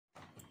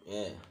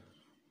Yeah.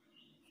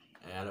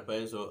 And a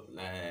pen so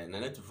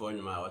Nana Tuffour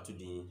ma what to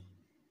do.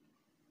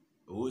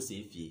 Owuo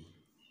safety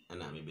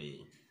and I may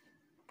be.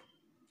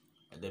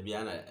 The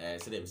Biana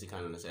said MC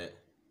Canon said,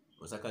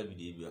 Osaka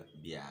video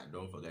beer,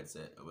 don't forget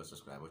to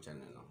subscribe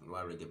channel. No,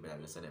 I get better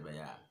and said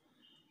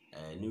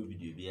a new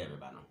video be every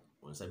banner.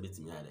 On Sabbath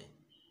me,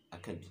 I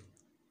can't be.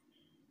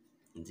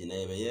 Until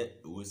never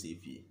yet, Owuo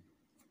safety.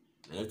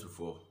 Nana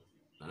Tuffour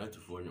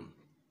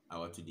I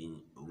want to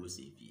do Owuo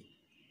safety.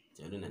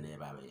 Tell you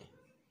never.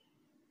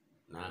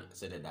 Na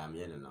said the damn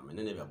yellow no,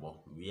 and never bought.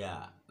 We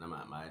are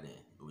Nama Made.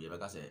 We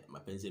ever say my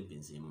pencil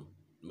pinsim,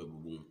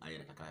 Maboom, I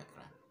had a crack.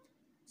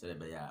 Said the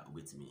bear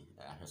with me,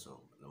 I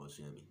hustle, no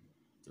shabby.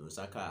 To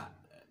Osaka,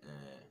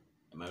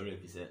 my real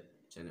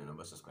channel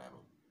number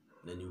subscriber.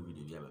 The new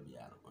video ever be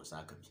on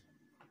Osaka.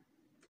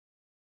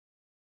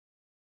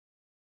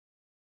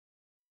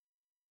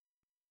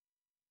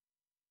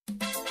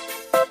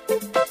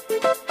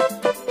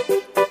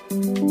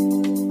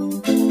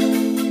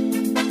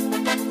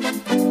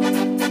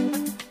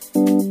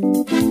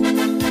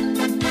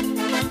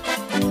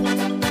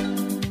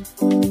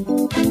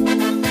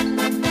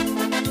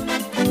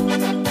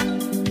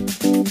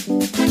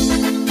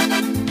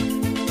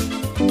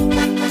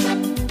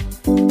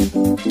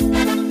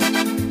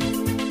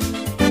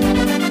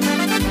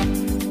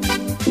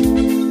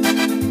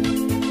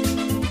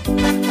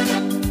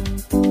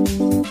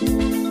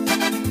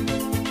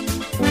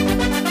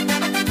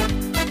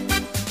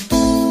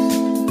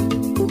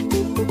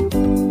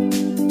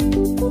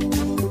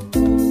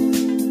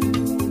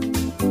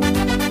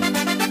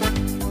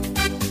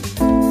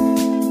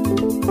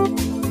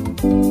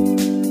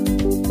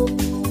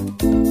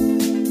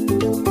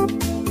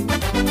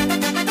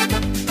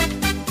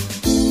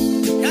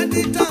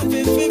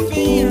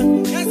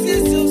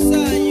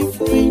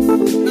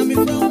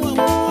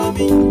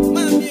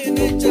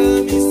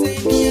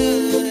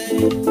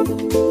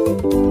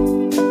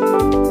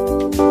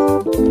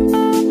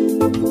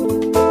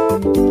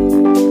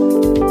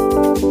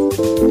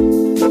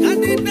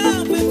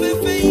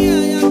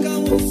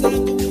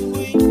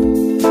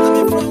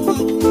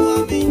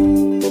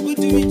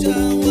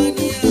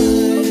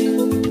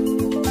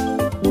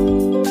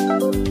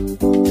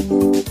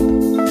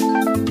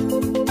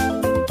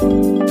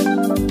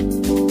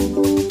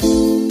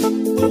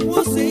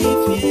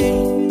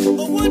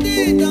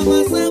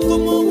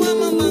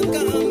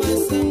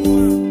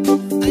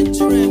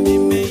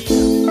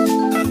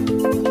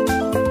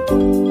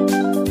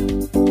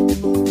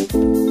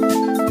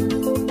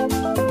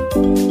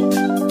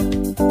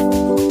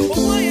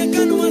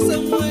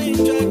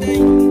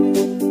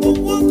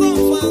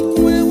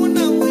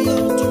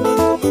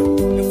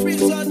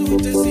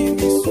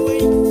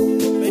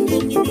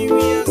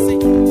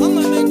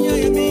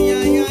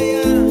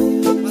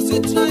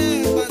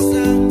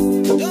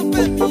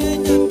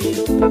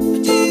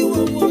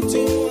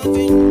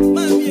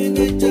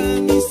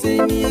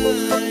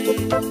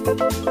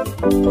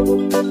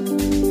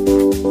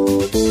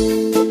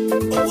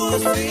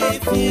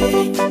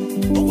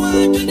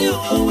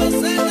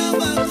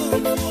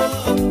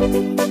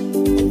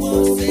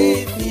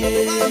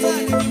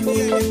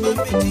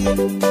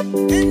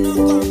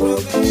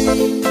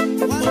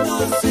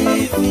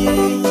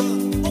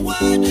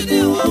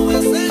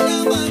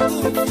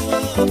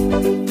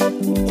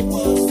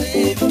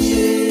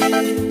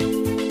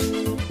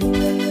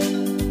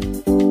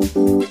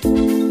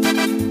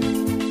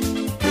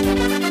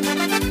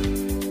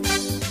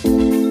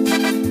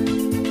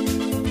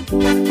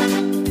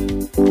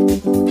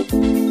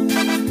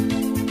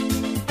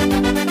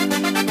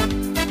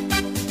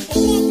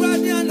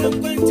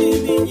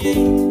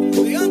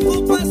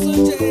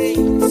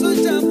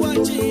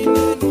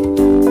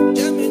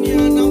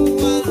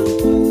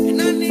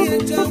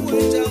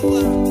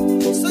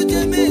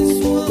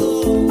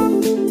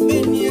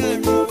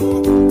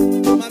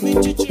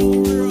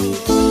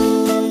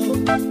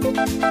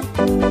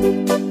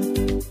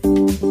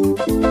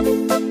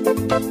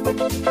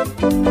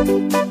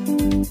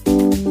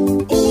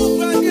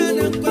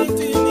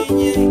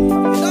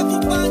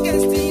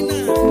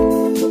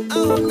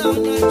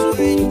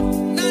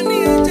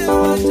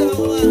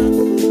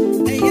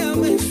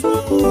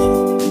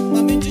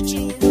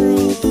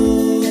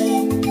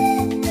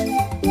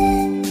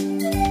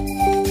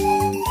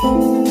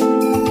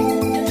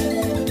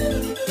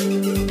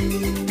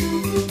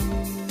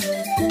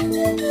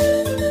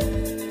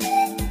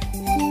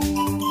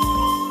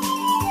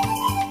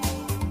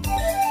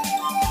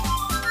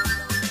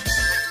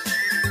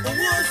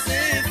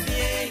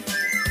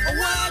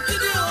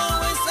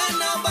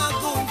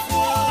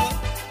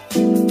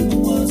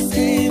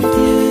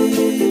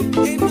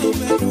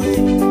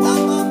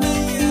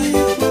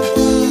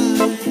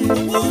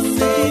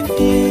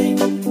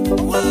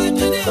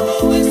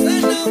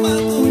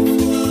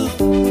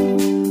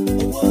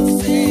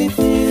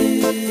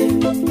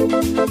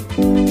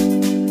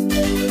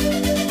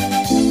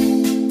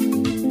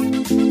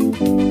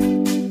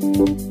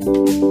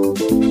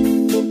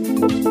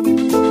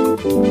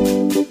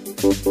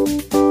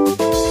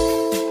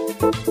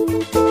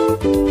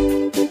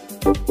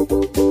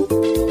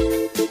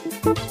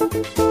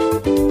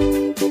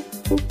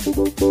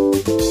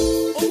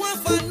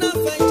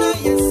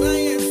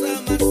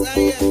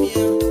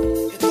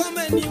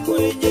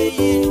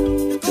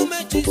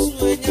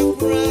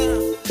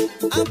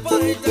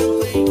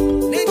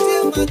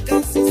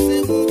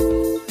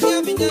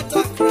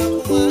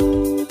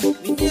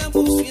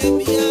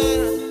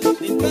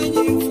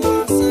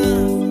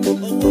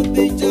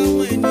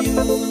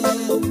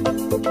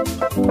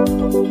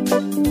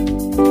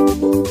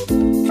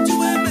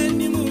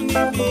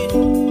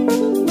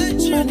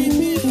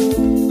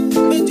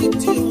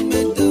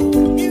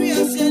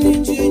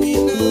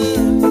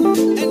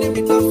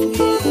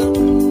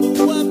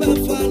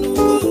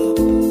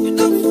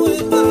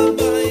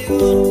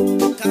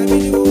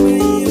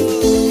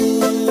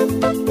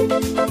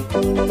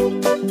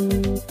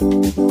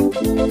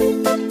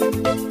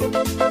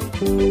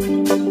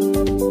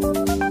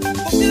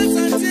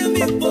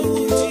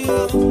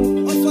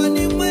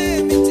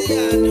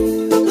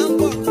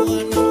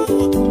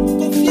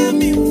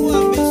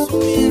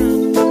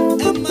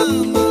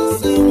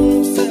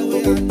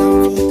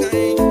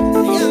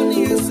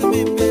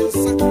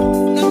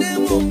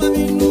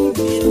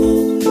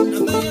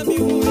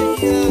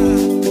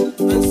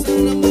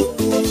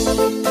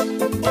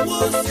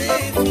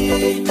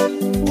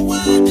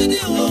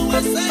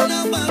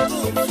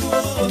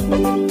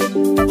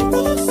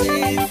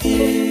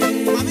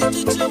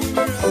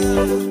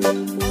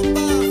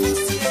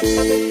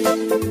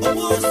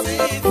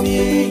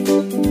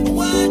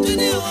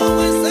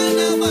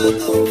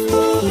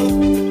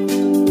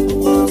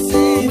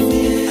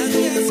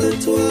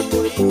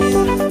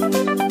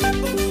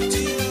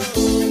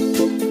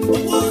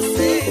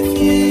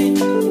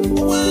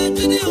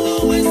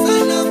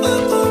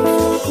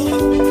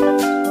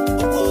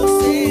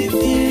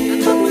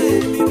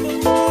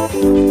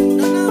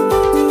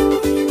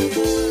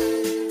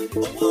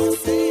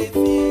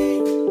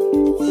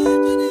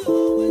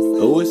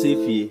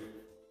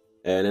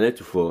 Nana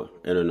Tuffour,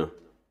 I don't know.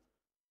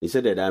 He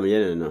said that I'm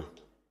yelling no.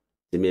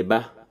 The me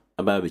ba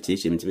about the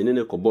teach him to me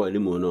no boy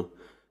anymore no.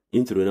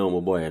 Intro no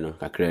more boy no,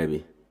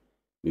 cacraby.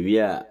 We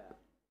are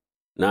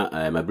now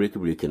my break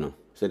no.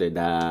 Said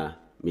that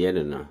me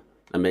yelling no.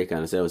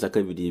 American say was a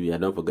video. I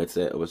don't forget to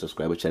say over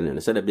subscribe channel. I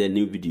said there be a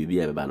new video be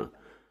a banner.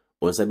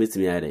 Once I bit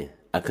me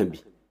I can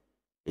be.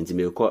 Into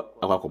me call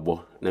a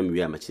wakobo. Now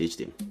we are my teach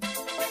him.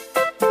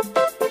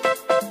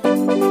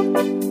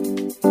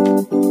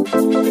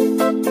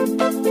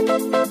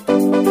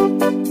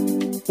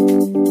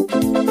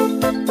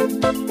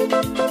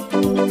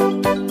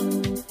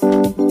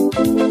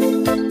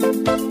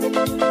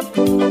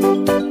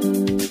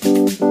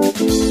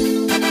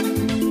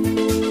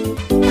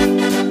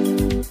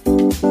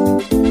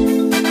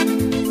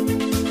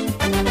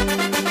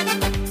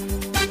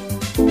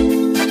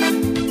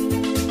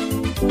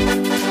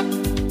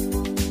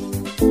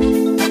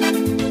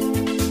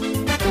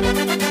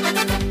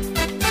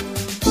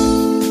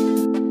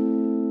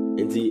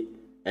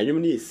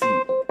 C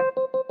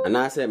and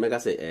I say make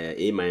us say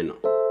A minor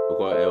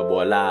because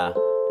bola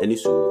any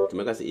so to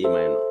make us A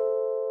minor.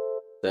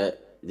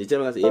 The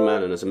tell us A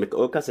minor so make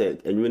okay say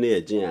and you need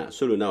a gene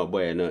solo now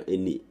boy no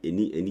any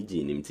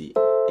gene him T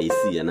A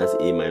C and that's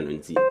A minor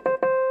T.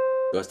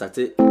 You start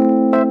it.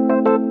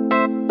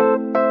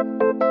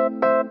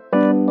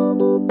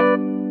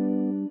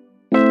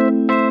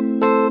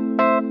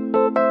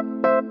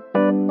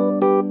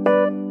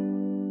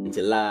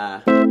 Until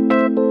la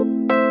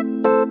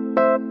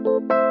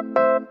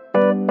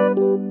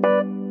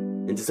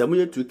into some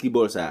of two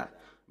keyboards are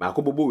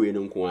Macobo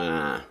in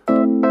Qua.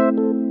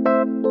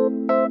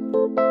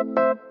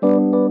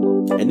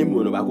 Any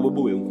moon of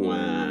Macobo in Qua.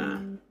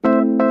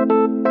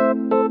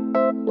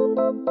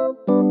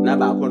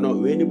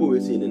 Nabacono, any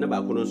boys in the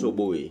Nabacono so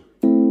boy.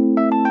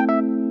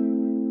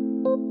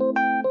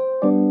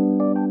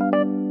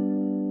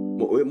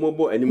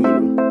 Mobo any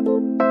moon.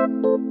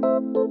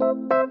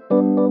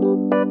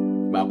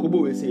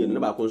 Macobo is in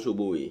Nabacono so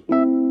boy.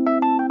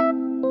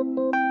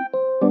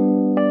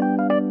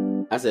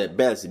 I said,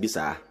 bells be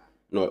sa,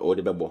 no, or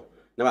the bebo.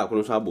 Never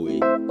couldn't swab away.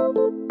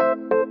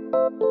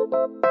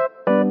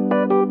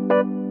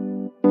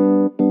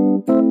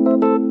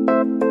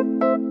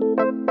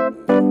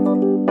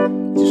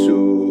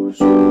 So.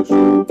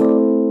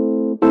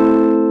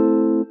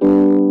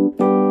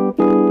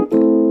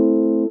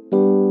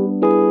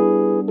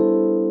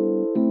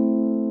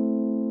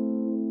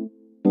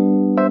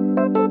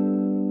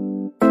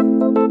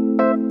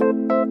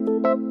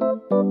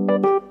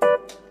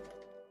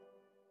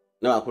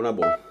 Now I couldn't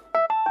bow.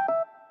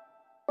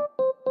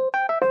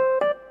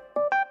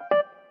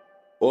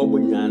 Oh,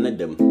 but you let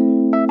them.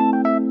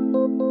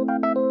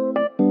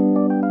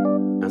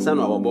 And son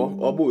of a boy,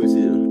 or boys,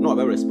 no,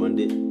 I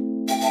responded.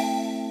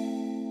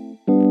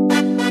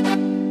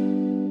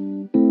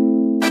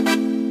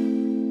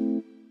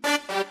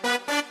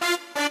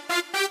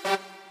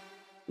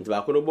 Into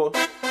a couldn't bow.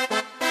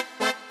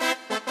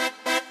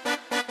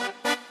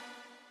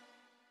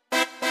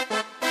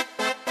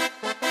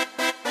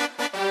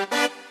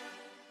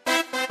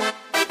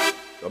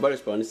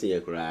 Respond to see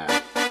a cry.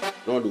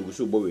 No do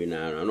so boy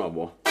na no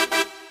abo.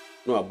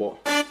 No abo.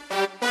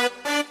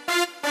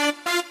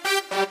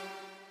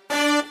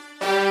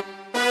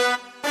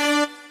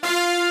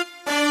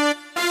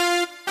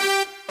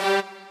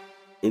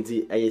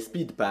 Inti I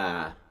speed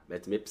pa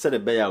but me pese the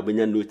bear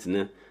obenya note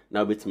na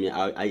na obetimi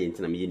aye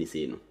ntina me ni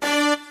sei no.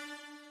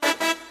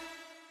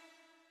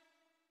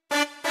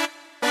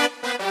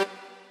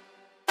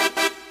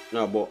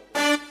 No abo.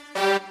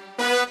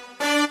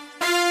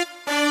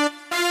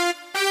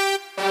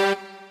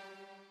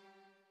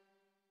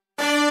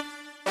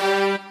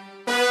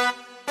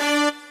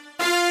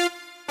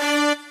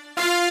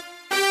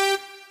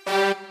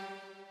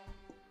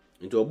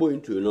 Into obo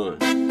into no.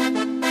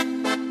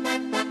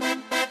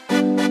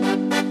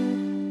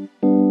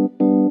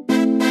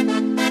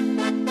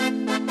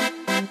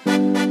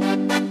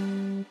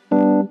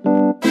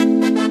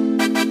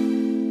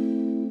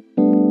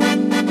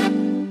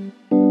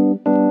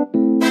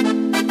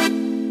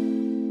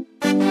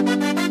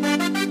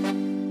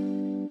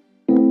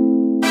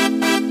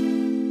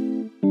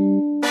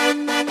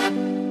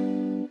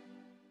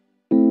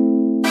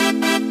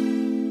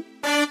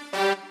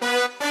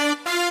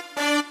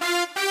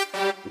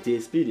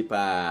 It speedy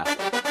pa.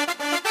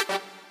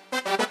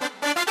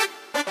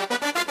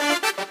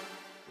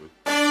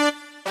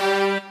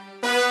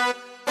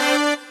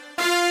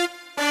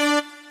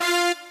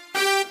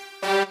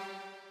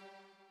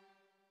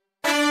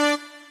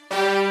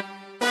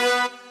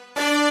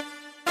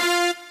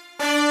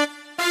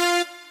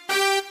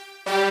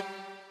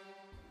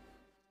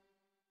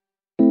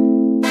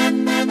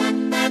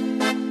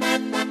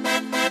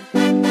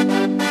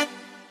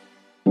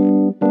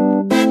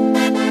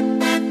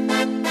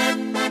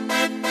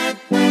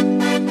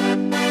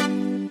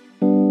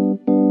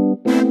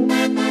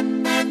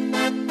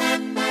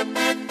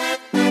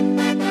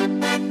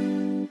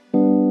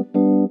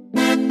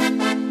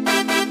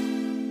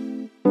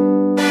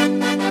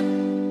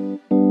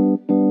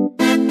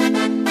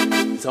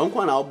 So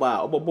on na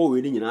obo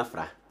we ni nyina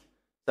afra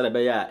sele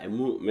be ya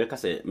emu meka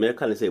se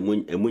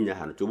emu nya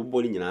ha no to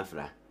obo ni nyina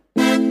afra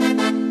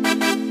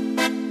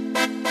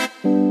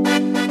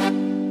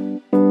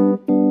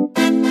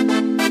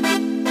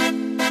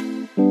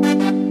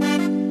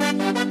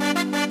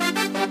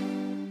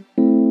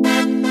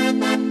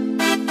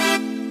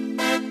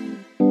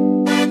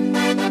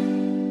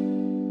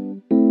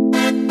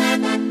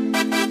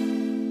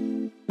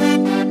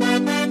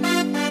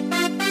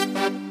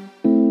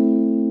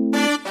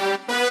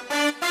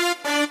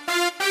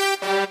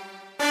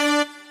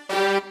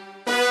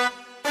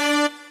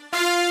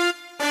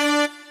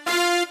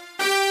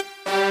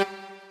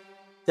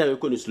we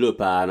ko ni slow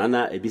pa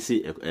na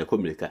ebisi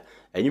ekomilika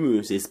enyim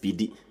we say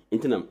speedy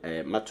intina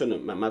mato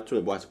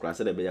me boss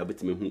class da be ya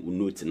betime hu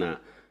note na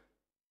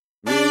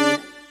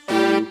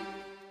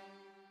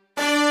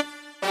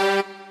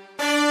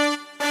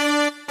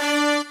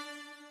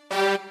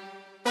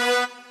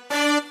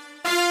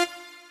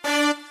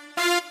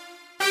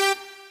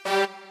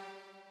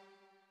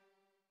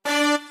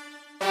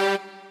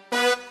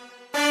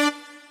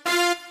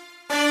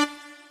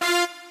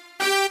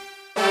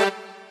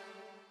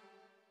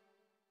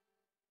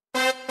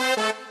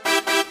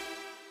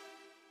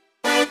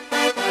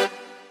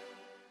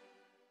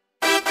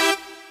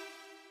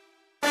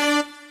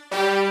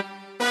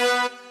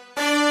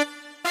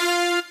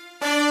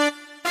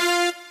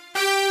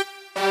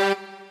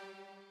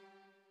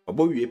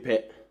obo wie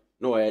pe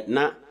no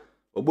na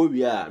obo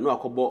wie a no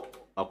akobo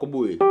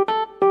e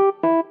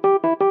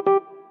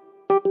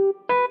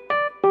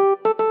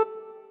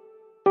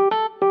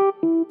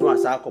no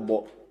asa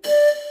akobo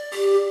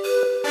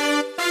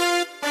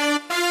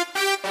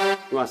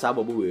no asa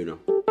bobo we no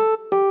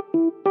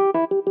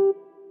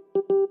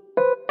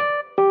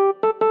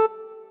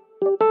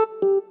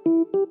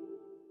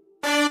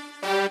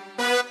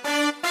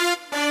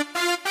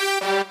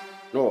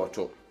no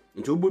to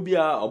nti obo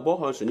bia obo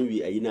ho so ni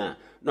wi ayina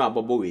no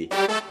abobo we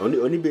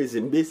oni bass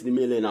ni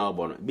mele na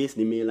obo no bass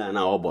ni mele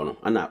na obo no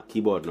ana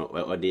keyboard no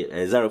o de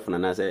xylophone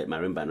na say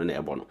marimba no na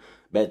ebo no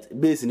but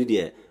bass ni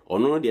de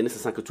ono no de ne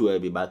sesa ketu a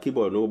bi ba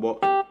keyboard no obo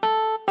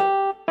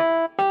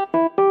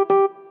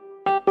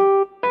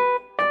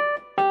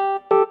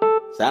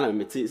sana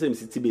me ti se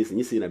ti bass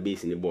ni se na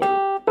bass ni board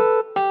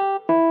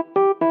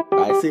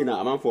I say na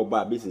amanfo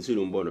ba bass ni se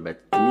no board no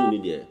but to me ni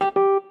de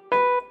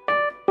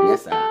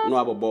yes no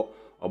abobo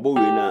obo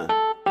we na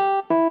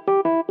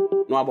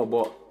no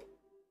abobo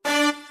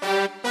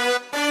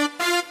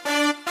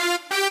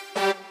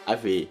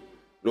afi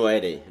no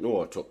ede no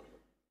oto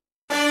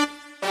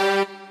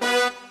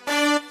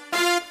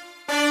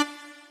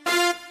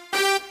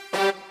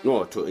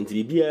no to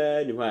nti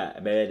bia ni ho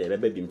a be de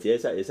be bim ti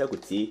esa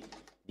kuti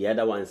the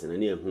other ones na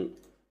ehu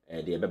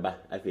de beba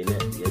afi na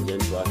ye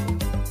nto a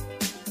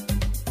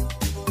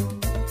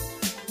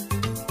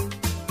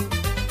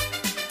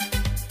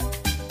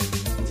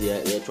nti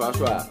ye twa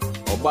so a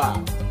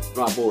oba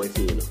no abo we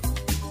ti no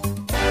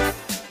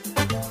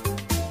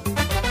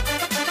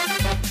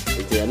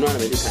nti no na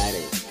me di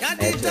kare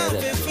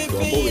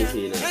obo we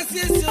ti na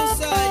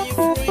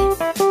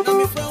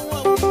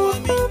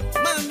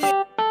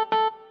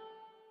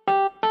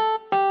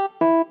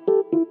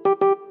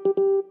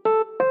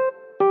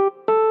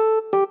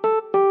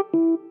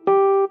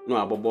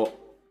abobo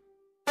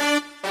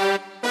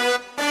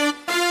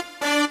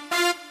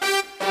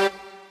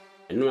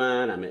enu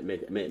na me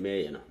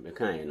no me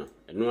kan no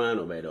enu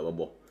na obe do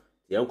bobo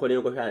yenko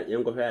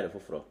hwa ade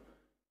foforo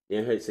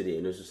yen hwe se de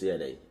enu susu ye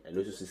dai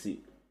enu susu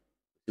si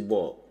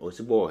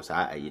bo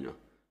sa ayi no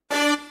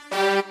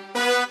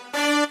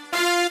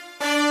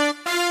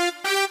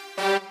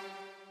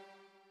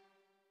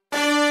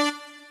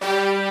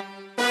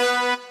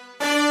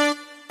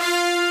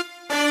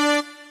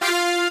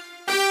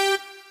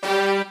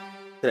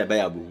tell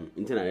by abu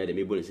intina ya de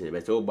me bonus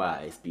be so ba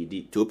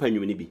speed to open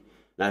you ni bi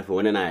na fe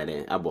wona na ya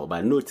de abo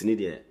ba note ni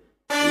de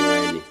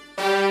no ni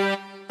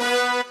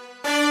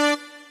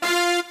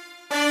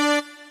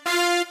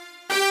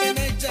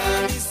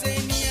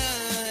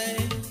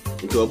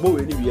into obo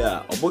we ni bi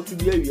a obo tu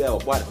bi awi a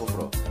obo ade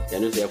foforo ya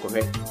no se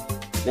ekohwe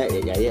na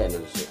ya no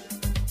so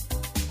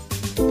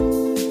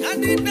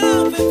adi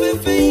na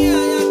fe ya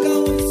ka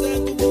o se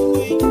ku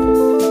boy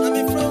na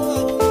me from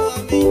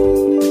ami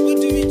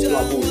otu bi ja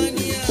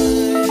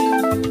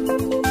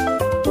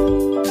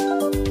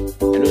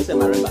se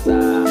maremba sa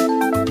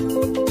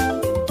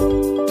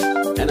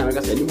ena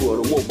mega se ni bo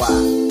ro mo ba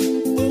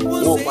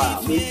mo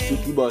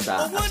keyboard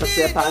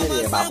asase pa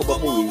ni ba ko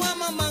bo wi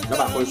na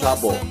ba ko so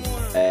abo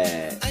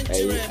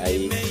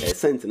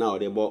cent na o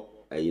de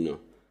bo you know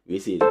we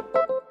see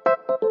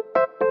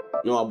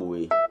no abo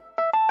we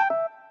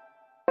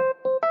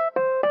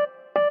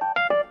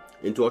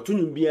into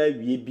otunu bia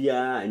wie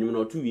bia anyum na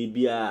otu wie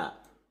bia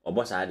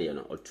obo sa de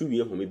no otu wie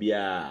home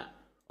bia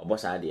obo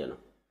sa de no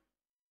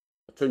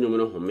tonyo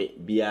no home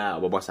bia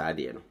obobo sa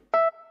de no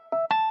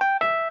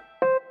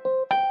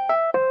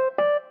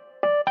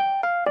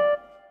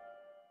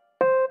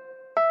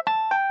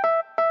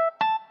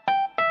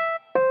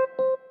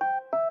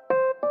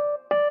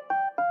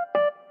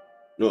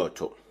no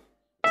to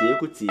tie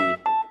kuti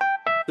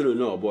solo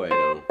no boy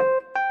no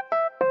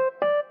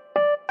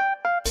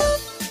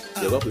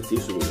de ba kuti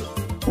solo no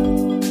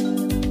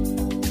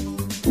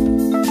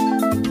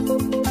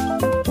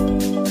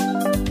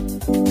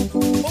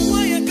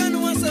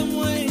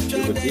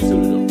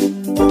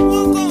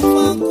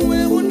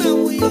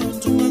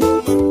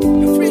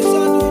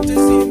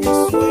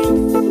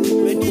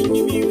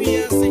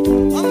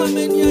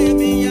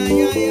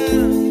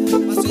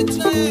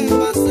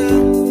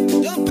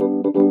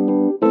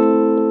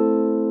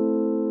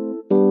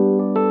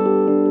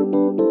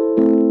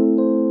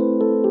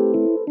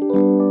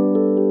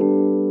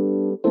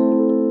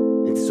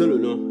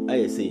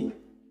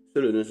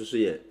solo no so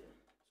ye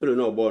solo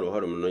no ball ho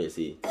no ye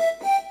see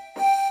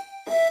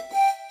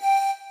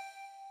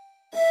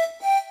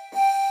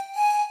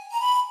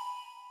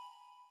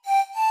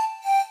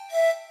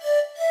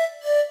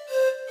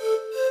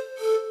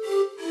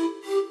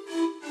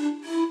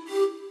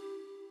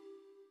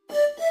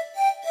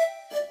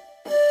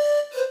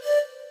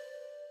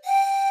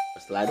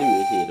slide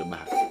we here the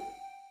back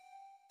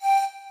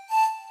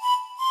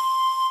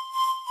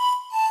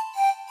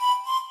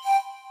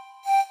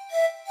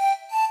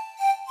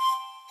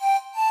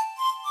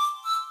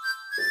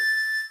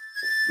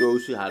go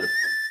see how to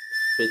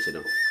pitch it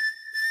on.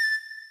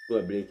 Go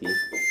a break in.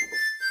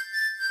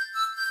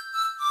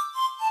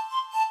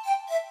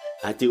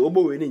 Ati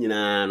obo we ni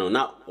nyina no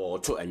na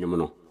oto anyum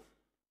no.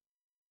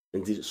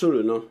 Nti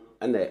solo no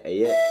ana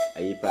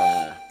eye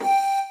pa.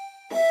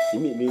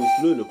 Me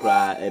slow no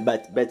kra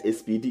but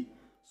SPD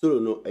solo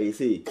no eye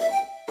say.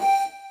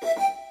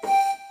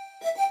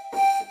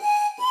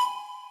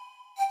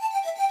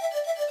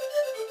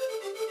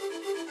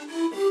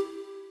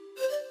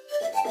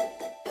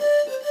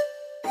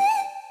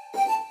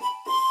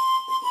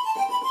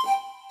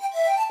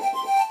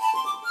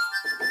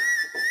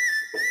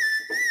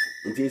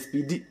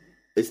 Nti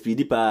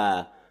SPD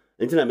pa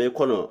nti na me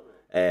kono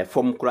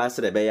form class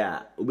re be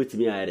ya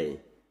obetimi ayere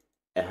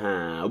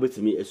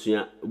obetimi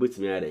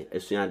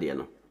esua de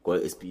no ko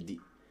SPD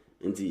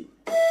nti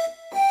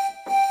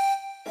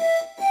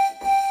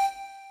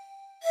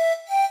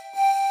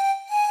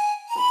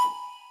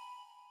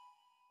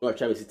o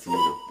cha be siti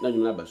no na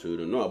nyuna ba so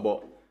no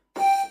abo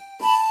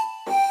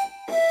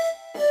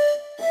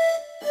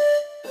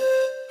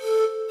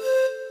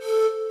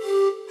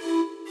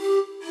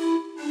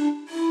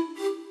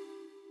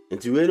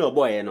nti we no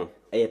boy no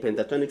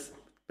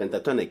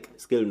pentatonic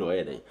scale no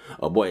ye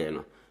o boy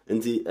no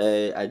nti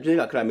adwene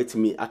kakra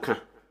metimi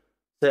aka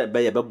se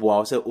be ye beboa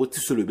o se oti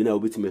solo bi na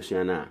obetimi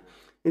asua na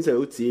nti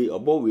oti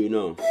obo we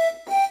no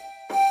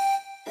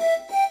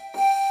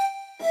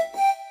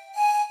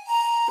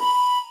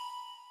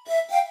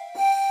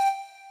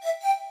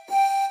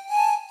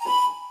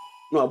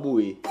no abu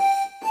we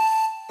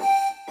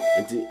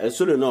nti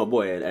solo no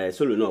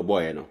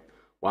boy no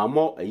wa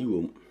mo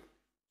ayiwo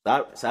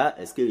sa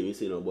scale we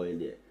say no boy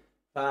there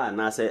fa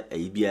na say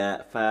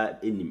ayibia fa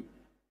enim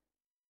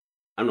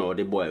ana o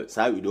de boy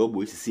sa we do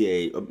boy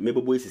sisi me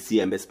boy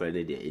sisi e best spread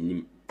there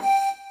enim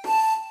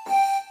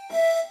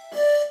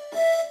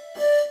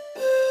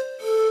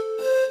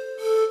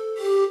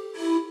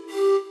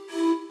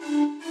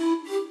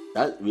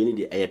that we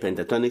need a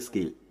pentatonic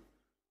scale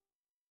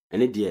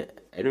and it there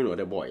I don't know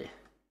the boy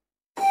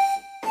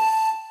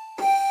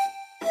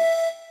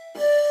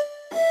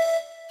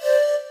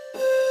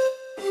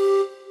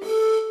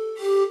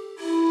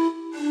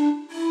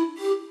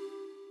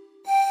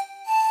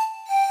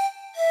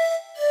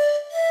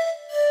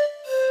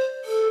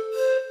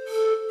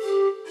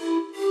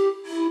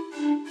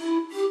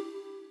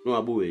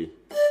No boy.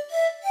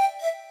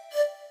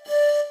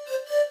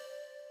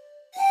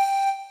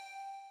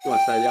 No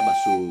style ya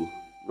basu.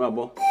 No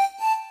bo.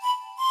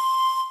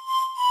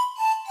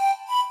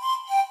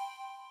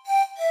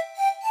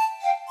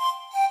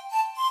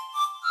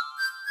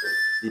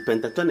 The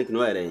pentatonic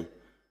no ere.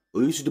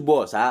 O use the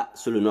boss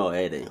solo no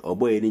ere. O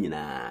boy ni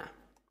nyina.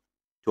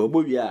 To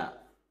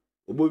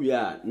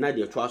obowia na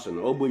de twa so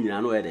no obo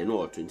nyina no ere no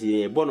oto.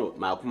 Nti bo no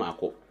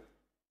maako.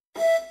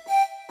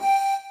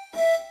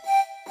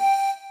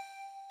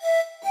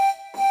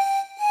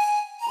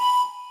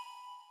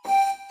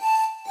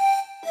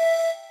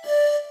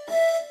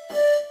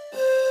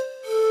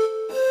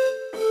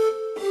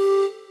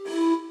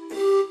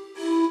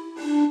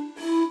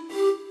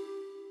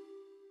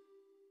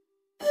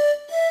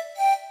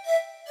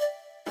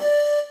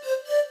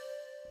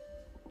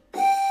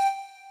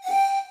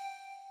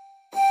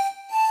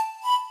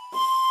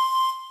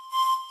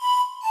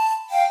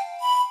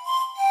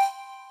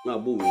 No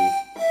boy.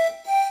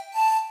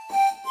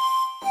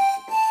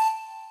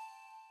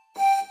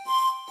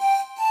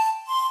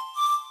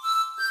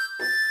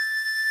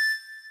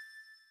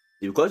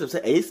 Because of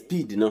say a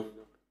speed no.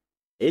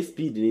 A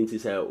speed nti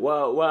say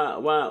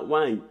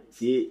one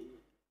tie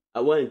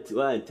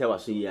one tell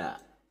us ya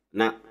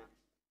na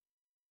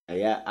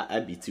aya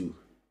abitu.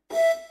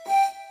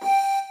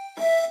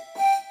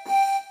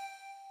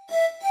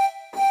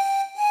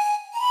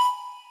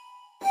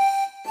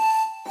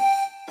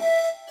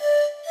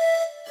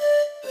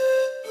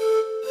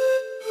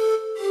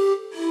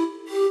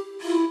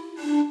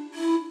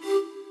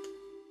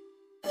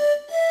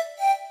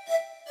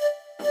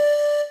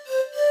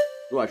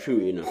 What true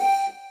you know.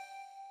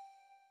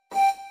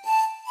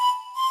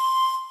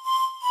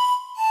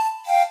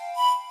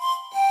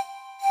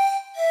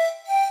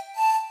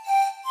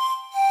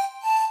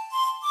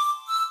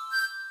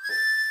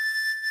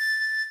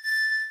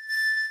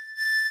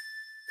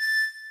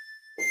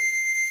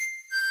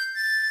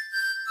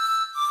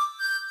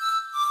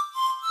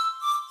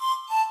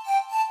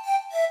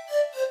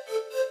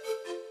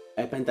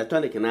 A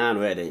pentatonic na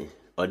ready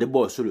or the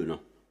boss solo no.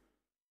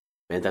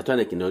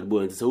 Pentatonic no bo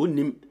nti so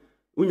unim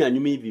unya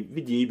nwumi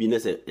video bi na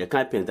se ye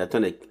kan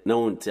pentatonic na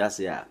won ti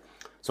ase a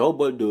so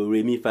bo do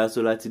re mi fa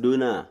so la ti do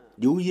na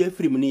de uye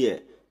film ni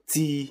ye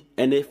ti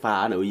ene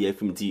fa na uye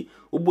film ti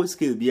ubo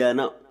scale bia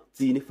na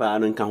ti ni fa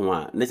no nka ho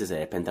a na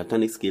se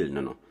pentatonic scale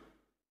no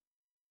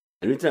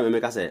anu ti na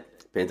me ka se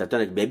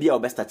pentatonic baby a o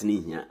be start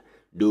ni hia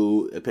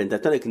do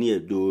pentatonic ni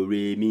do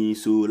re mi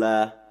so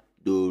la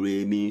do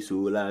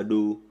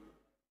do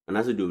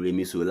anaso do re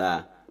mi so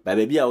la ba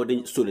baby a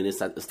wode solo ne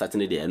start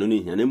ne de no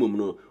ni hia na mum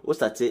no o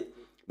start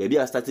baby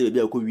a start baby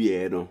a ko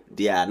wie no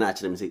de a na a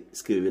kire me say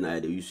scale na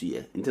de use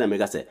here ntina me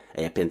ga say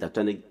e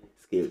pentatonic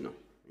scale no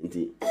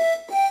nti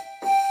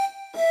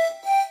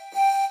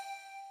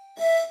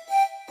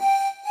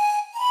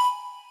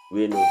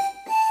we no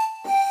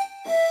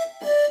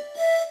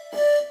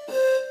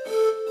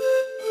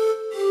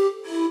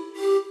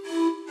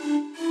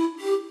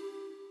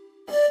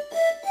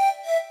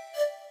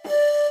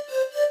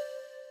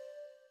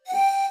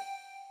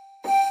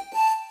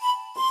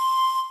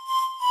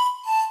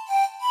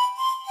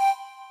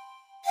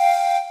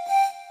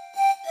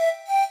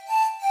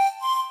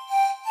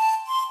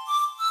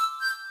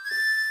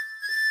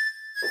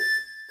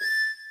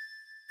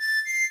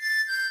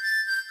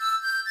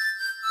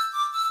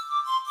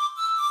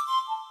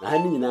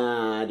hani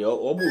na de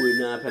obo we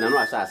na pe na no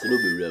asase no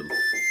bewuram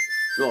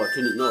no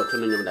oto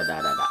no nyum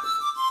dada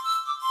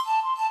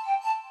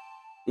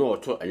no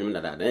oto anyum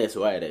dada na yes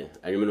why dey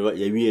anyum no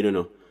ya wie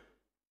no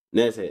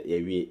na yes ya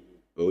wie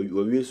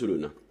o wie solo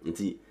no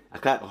nti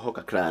aka ho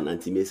kakra na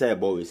nti me say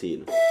bo we say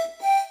no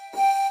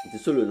nti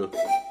solo no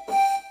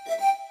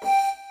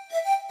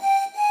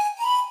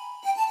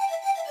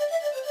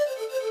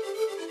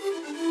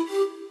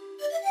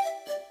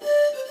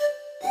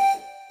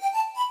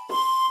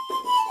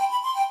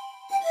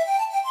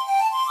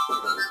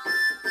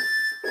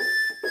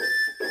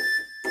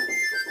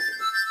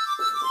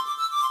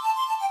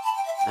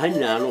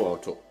hanya no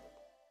oto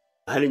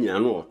hanya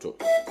no oto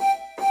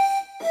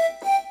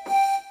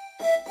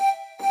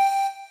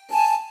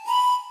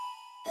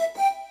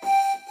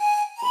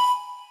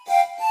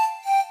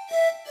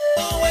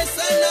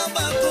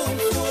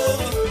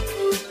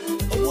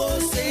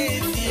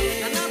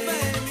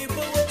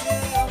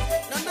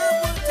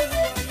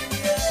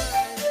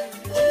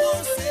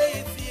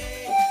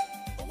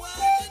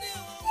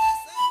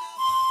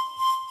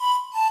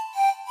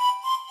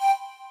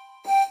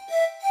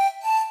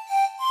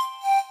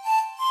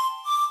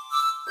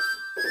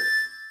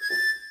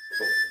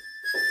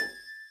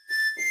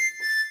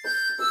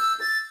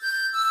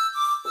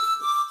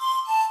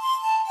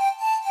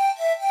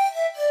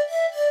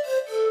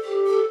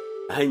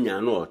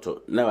hanya no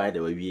oto na why de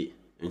wawie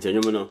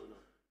ntanwom no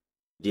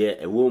de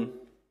ewom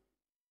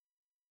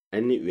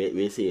ani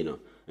we say no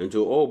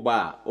nto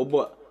oba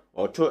obo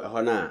oto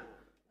ho na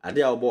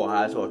ade a obo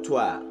ha so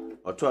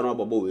oto na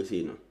obo we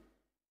say no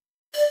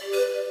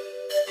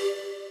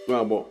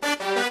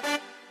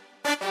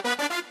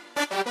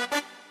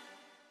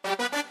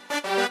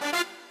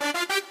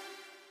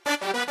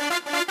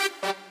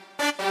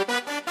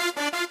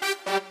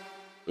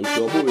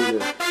Into obo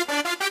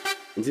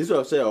nti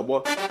so say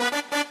obo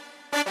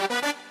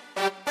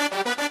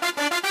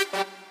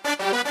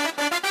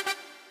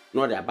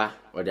no de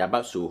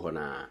aba so ho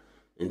na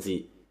nti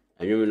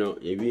anwum no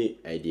yewi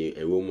ide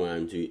ewo mu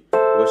anti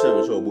wo say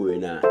so obo we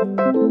na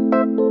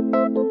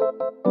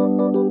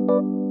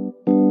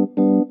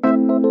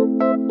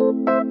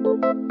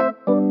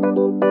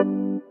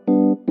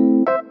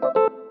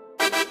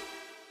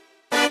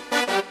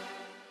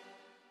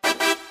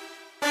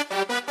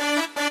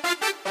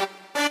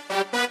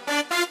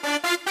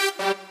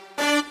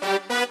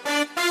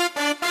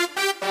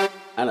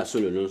ana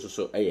solo no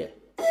so eye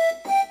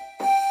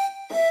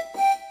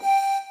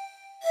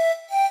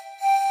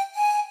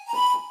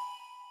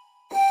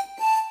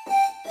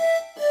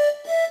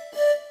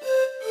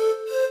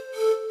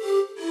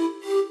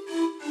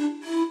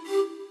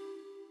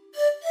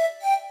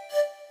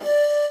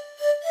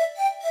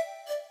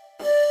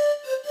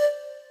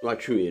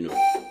watchwe no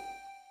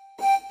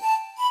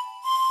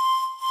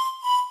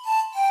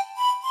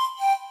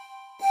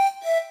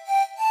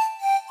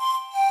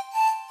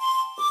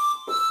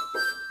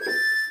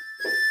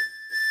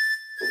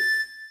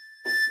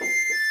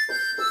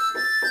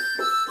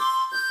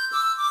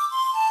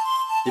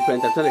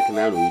different tonic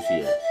na no use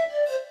here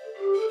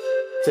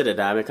say the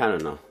dame kan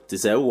no to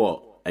say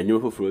wo anyu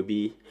foforo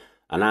bi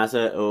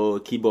anase o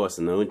keyboards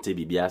na o nte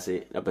bibia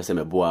se na pese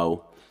meboa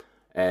o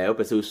o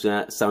pese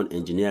usua sound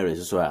engineering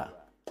so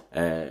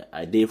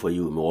I day for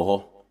you me wo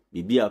ho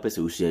bibia o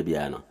pese usua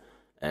bia no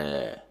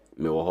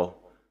me wo ho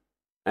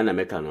ana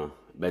meka no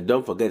but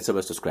don't forget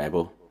to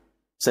subscribe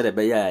say the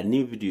be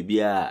new video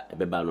bia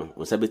beba no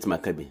o sabet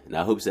maka bi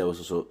na I hope say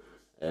so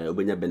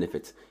obenya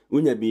benefit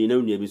unya bi na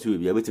unya bi so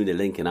bi abetim the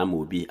link na ma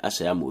obi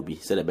ahya ma obi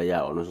say the be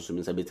ya ono so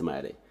minsa betima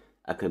ade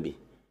aka bi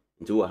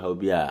nti wo ha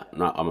obi a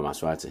na amama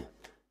so ate.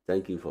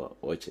 Thank you for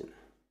watching.